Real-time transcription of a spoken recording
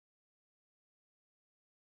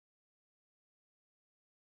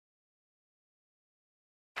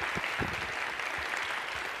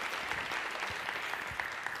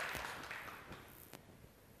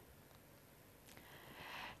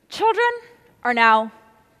Children are now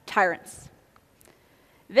tyrants.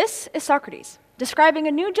 This is Socrates, describing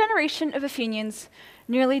a new generation of Athenians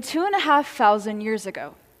nearly 2,500 years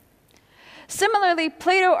ago. Similarly,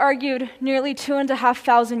 Plato argued nearly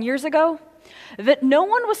 2,500 years ago that no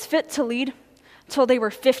one was fit to lead till they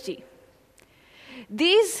were 50.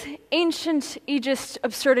 These ancient ageist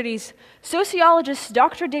absurdities, sociologist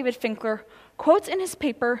Dr. David Finkler quotes in his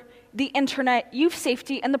paper, The Internet, Youth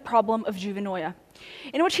Safety and the Problem of Juvenoia,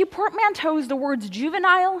 in which he portmanteaus the words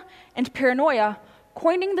juvenile and paranoia,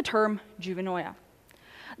 coining the term juvenoia.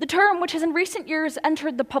 The term, which has in recent years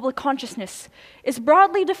entered the public consciousness, is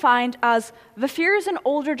broadly defined as the fears an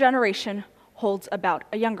older generation holds about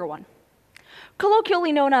a younger one,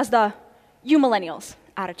 colloquially known as the "you millennials"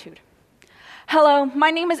 attitude. Hello,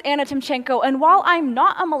 my name is Anna Timchenko, and while I'm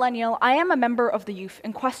not a millennial, I am a member of the youth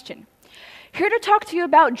in question. Here to talk to you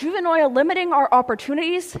about juvenoia limiting our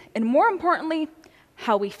opportunities, and more importantly,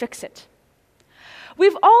 how we fix it.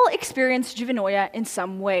 We've all experienced juvenoia in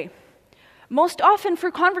some way, most often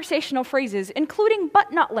through conversational phrases, including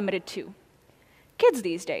but not limited to. Kids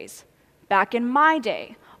these days, back in my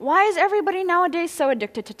day, why is everybody nowadays so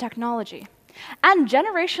addicted to technology? And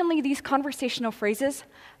generationally, these conversational phrases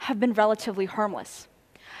have been relatively harmless.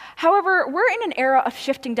 However, we're in an era of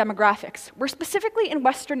shifting demographics, where specifically in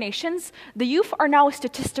Western nations, the youth are now a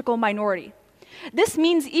statistical minority. This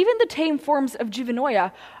means even the tame forms of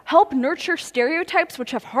juvenoia help nurture stereotypes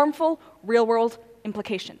which have harmful, real-world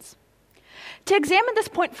implications. To examine this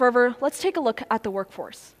point further, let's take a look at the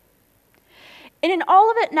workforce. In an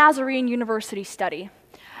Olivet Nazarene University study,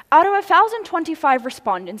 out of 1,025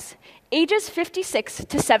 respondents, ages 56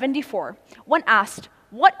 to 74, when asked,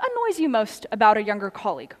 "What annoys you most about a younger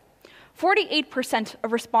colleague?" 48%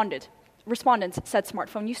 of respondents said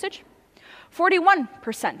smartphone usage,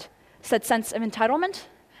 41% said sense of entitlement,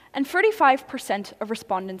 and 35% of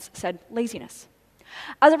respondents said laziness.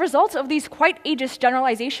 As a result of these quite ageist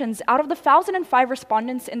generalizations, out of the 1,005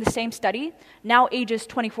 respondents in the same study, now ages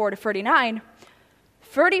 24 to 39,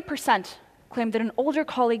 30% claimed that an older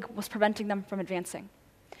colleague was preventing them from advancing.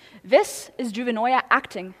 This is juvenoia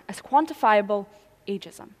acting as quantifiable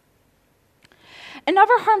ageism.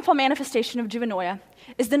 Another harmful manifestation of juvenoia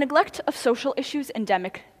is the neglect of social issues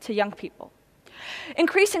endemic to young people.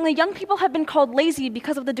 Increasingly, young people have been called lazy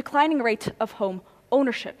because of the declining rate of home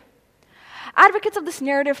ownership. Advocates of this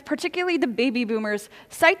narrative, particularly the baby boomers,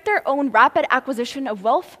 cite their own rapid acquisition of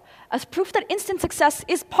wealth as proof that instant success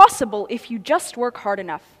is possible if you just work hard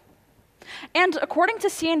enough. And according to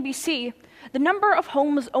CNBC, the number of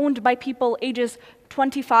homes owned by people ages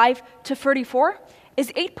 25 to 34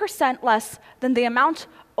 is 8% less than the amount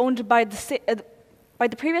owned by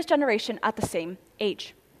the previous generation at the same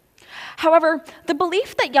age. However, the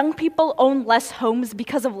belief that young people own less homes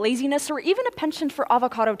because of laziness or even a penchant for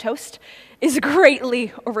avocado toast is greatly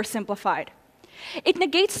oversimplified. It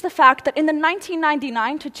negates the fact that in the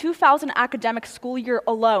 1999 to 2000 academic school year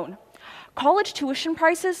alone, college tuition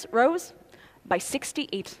prices rose by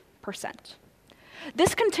 68%.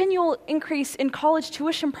 This continual increase in college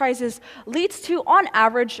tuition prices leads to, on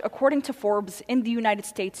average, according to Forbes in the United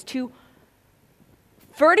States, to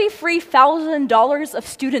 $33,000 of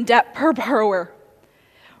student debt per borrower.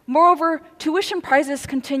 Moreover, tuition prices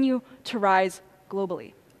continue to rise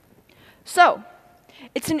globally. So,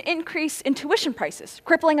 it's an increase in tuition prices,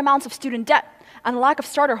 crippling amounts of student debt, and a lack of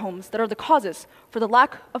starter homes that are the causes for the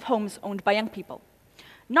lack of homes owned by young people,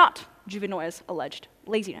 not juvenoia's alleged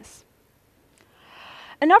laziness.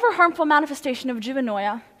 Another harmful manifestation of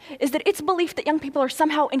juvenoia is that its belief that young people are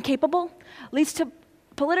somehow incapable leads to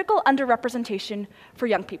political underrepresentation for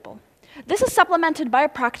young people. This is supplemented by a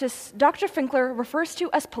practice Dr. Finkler refers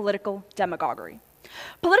to as political demagoguery.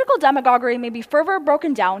 Political demagoguery may be further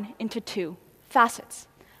broken down into two facets: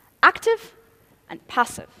 active and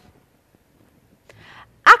passive.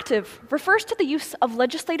 Active refers to the use of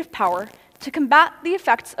legislative power to combat the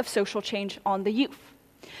effects of social change on the youth.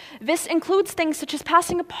 This includes things such as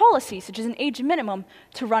passing a policy, such as an age minimum,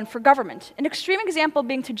 to run for government, an extreme example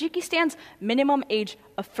being Tajikistan's minimum age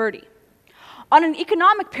of 30. On an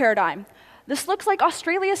economic paradigm, this looks like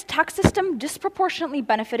Australia's tax system disproportionately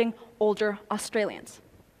benefiting older Australians.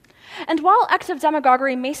 And while active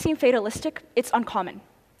demagoguery may seem fatalistic, it's uncommon.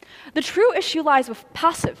 The true issue lies with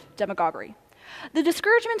passive demagoguery, the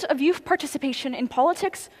discouragement of youth participation in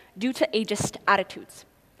politics due to ageist attitudes.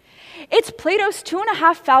 It's Plato's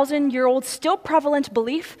 2,500-year-old still prevalent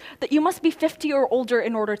belief that you must be 50 or older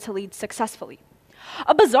in order to lead successfully.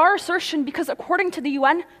 A bizarre assertion because according to the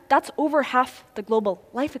UN, that's over half the global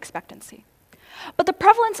life expectancy. But the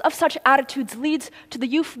prevalence of such attitudes leads to the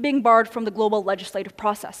youth being barred from the global legislative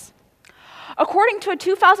process. According to a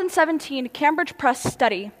 2017 Cambridge Press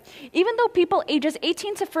study, even though people ages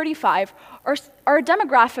 18 to 35 are a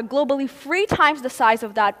demographic globally 3 times the size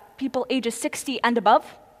of that people ages 60 and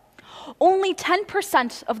above, only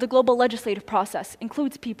 10% of the global legislative process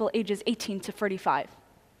includes people ages 18 to 35.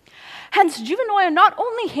 Hence, Juvenoia not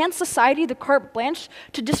only hands society the carte blanche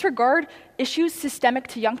to disregard issues systemic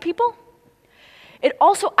to young people, it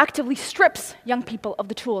also actively strips young people of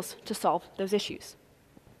the tools to solve those issues.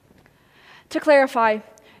 To clarify,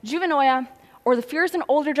 Juvenoia, or the fears an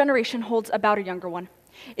older generation holds about a younger one,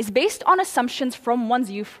 is based on assumptions from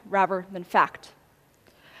one's youth rather than fact.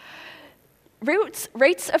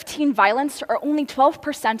 Rates of teen violence are only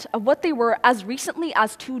 12% of what they were as recently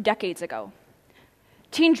as 2 decades ago.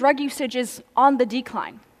 Teen drug usage is on the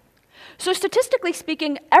decline. So statistically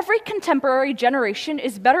speaking, every contemporary generation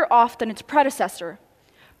is better off than its predecessor,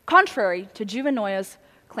 contrary to Juvenoia's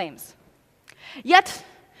claims. Yet,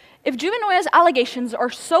 if Juvenoia's allegations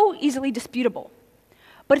are so easily disputable,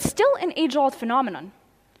 but it's still an age-old phenomenon,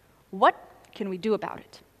 what can we do about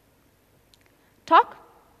it? Talk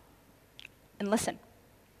and listen.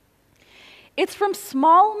 It's from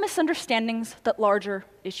small misunderstandings that larger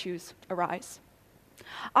issues arise.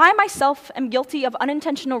 I myself am guilty of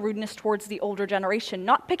unintentional rudeness towards the older generation,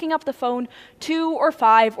 not picking up the phone 2 or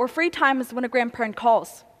 5 or 3 times when a grandparent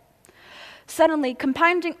calls. Suddenly,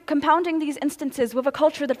 compounding these instances with a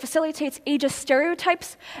culture that facilitates ageist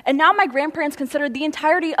stereotypes, and now my grandparents consider the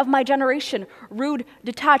entirety of my generation rude,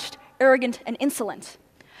 detached, arrogant, and insolent.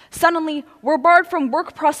 Suddenly, we're barred from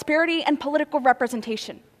work prosperity and political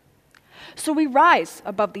representation. So we rise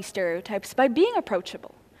above these stereotypes by being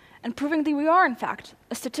approachable and proving that we are, in fact,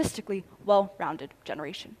 a statistically well-rounded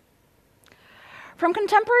generation. From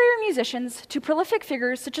contemporary musicians to prolific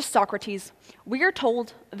figures such as Socrates, we are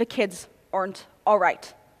told the kids aren't all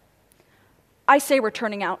right. I say we're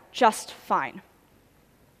turning out just fine.